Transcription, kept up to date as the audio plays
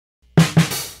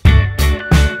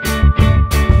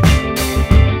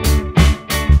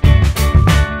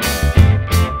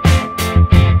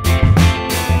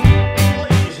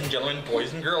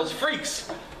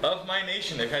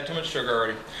addiction. They've had too much sugar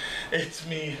already. It's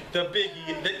me, the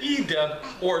Biggie, the E-Dub,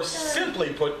 or simply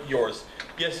put, yours.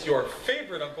 Yes, your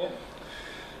favorite uncle.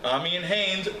 I'm Ian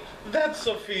Haynes. That's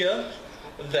Sophia.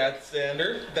 That's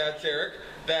Xander. That's Eric.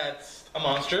 That's a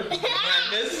monster.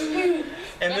 Magnus.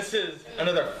 And this is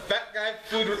another Fat Guy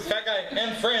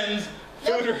and Friends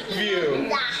food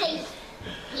review.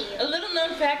 A little known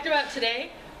fact about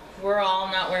today, we're all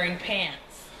not wearing pants.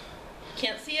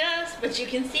 Can't see us, but you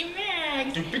can see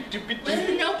Mags.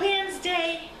 It's no pants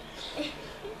day.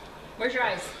 Where's your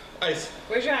eyes? Ice.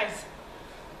 Where's your eyes?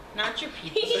 Not your pee.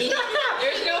 There's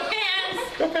no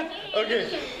pants. No pants.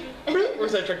 Okay.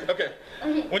 Where's that trick? Okay.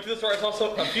 Went to the store. I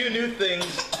saw a few new things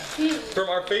from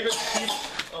our favorite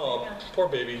oh, poor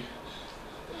baby.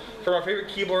 From our favorite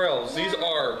Keebler elves. These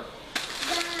are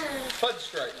Fudge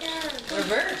stripes.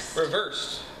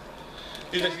 Reversed.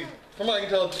 These actually, from what I can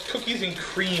tell, it's cookies and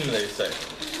cream, they say.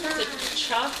 It's a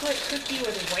chocolate cookie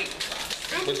with white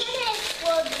sauce. I'm gonna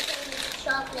explode the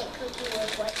chocolate cookie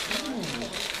with white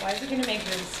sauce. Why is it gonna make it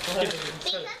explode?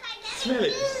 Because I never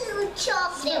knew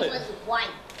chocolate was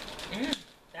white.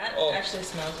 That actually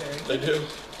smells very good. They do.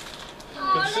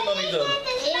 Oh, Been sitting on these, forever.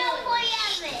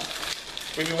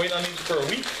 we've been waiting on these for a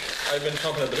week. I've been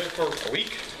chomping at the bit for a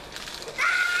week.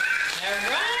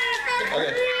 Alright.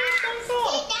 Okay.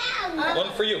 Sit down.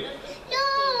 One for you.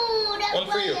 No, that's One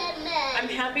for you. what I meant. I'm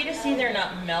happy to see they're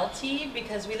not melty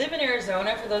because we live in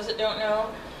Arizona, for those that don't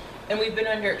know, and we've been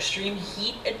under extreme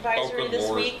heat advisory good this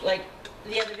Lord. week. Like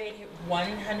the other day it hit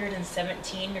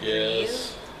 117 degrees.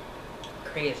 Yes.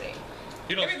 Crazy.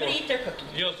 You don't Everybody eat their cookie.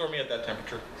 You don't store me at that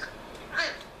temperature.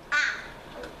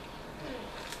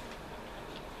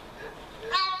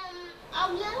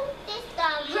 I'll go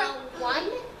this one.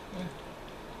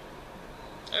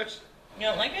 It's, You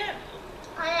don't like it?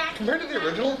 compared to the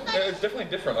original, it's definitely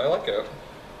different. I like it.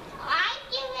 I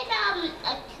give it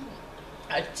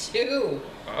a 2. A 2.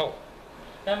 Wow.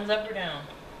 Thumbs up or down?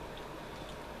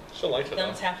 Still likes it though.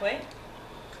 Thumbs halfway?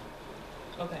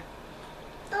 Okay.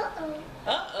 Uh-oh.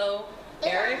 Uh-oh.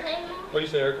 Eric? What do you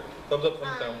say, Eric? Thumbs up,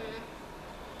 thumbs down.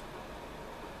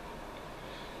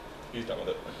 He's done with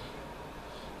it.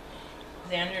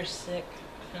 Xander's sick.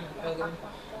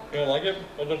 You don't like it?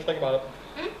 What don't you think about it?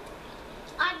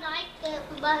 I like it,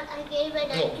 but I gave it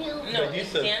a 2. No, But you it's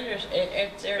said- Xander's.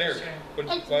 It's Eric's Eric. turn.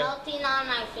 What, It's why? melting on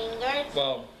my fingers.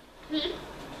 Well,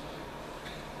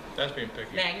 that's being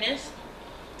picky. Magnus?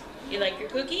 You like your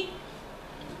cookie?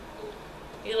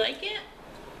 You like it?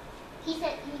 He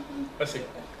said, Let's see. You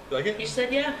like He it?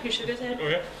 said yeah. He shook his head.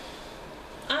 Okay.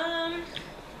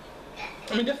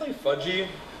 I mean, definitely fudgy.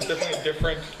 Definitely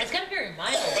different. It's got a very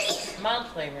mild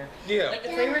flavor. Yeah. Like the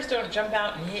flavors don't jump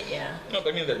out and hit ya. No,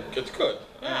 but I mean, it's good.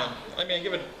 Yeah. I mean, I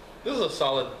give it. This is a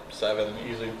solid 7,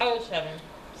 easily. Oh, 7.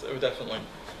 So definitely.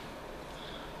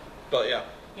 But yeah.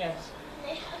 Yes. I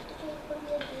have to do it from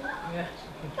the Yeah.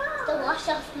 to wash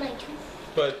off my tooth.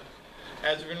 But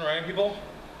as we've been reminding people,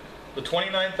 the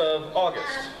 29th of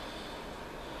August,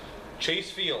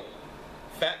 Chase Field,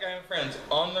 Fat Guy and Friends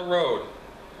on the road.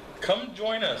 Come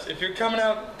join us. If you're coming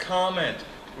out, comment.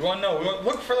 We want to know.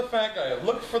 Look for the fat guy.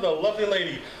 Look for the lovely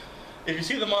lady. If you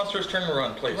see the monsters, turn and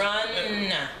run, please. Run.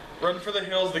 Run for the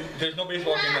hills. There's no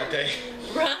baseball game that day.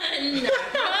 Run. Run.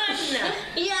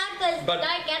 Yeah, because But-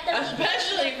 I get the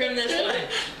Especially from this one.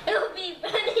 It'll be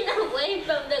running away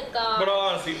from the car. But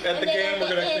honestly, at the game, we're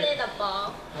going hit to... a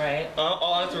ball. Right. All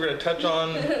honestly, we're going to touch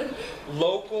on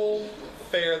local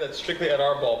fare that's strictly at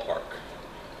our ballpark.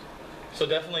 So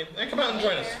definitely, come out and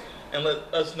join us. And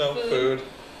let us know food.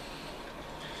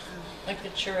 Like the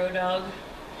churro dog.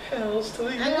 Hells to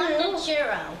the I want the hills.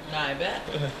 churro. I bet.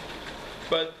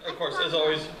 But of course, as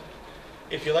always,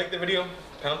 if you like the video,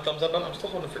 pound thumbs up. I'm still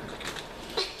holding a freaking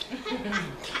cookie.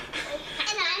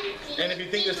 And if you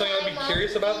think there's something I'd be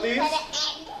curious about these,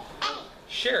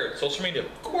 share it. Social media.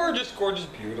 Gorgeous, gorgeous,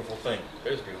 beautiful thing.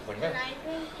 There's a beautiful thing there.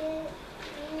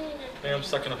 Yeah, I'm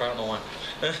sucking up. I don't know why.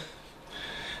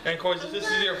 And of course, if this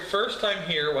is your first time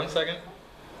here, 1 second.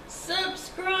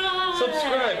 Subscribe.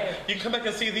 Subscribe. You can come back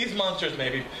and see these monsters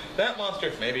maybe. That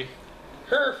monster maybe.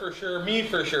 Her for sure. Me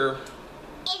for sure.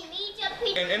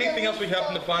 And anything else we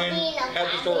happen to find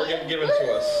at the store or get given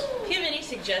to us. If you have any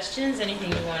suggestions,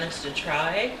 anything you want us to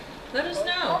try, let us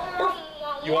know. Or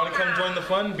you want to come join the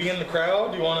fun? Be in the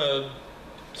crowd? You want to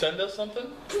send us something?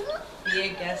 Be a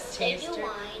guest taster.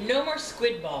 No more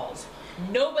squid balls.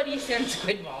 Nobody sends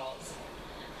squid balls.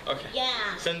 Okay. Yeah.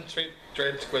 Send straight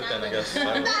squid then, I guess.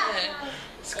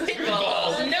 Squid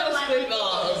balls. No squid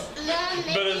balls.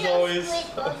 But as always,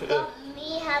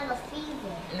 me have a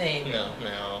fever. Maybe.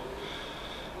 No.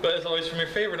 But as always, from your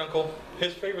favorite uncle,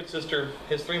 his favorite sister,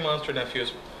 his 3 monster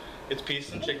nephews, It's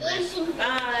peace and chick grease.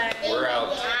 Bye. We're out.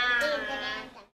 Bye.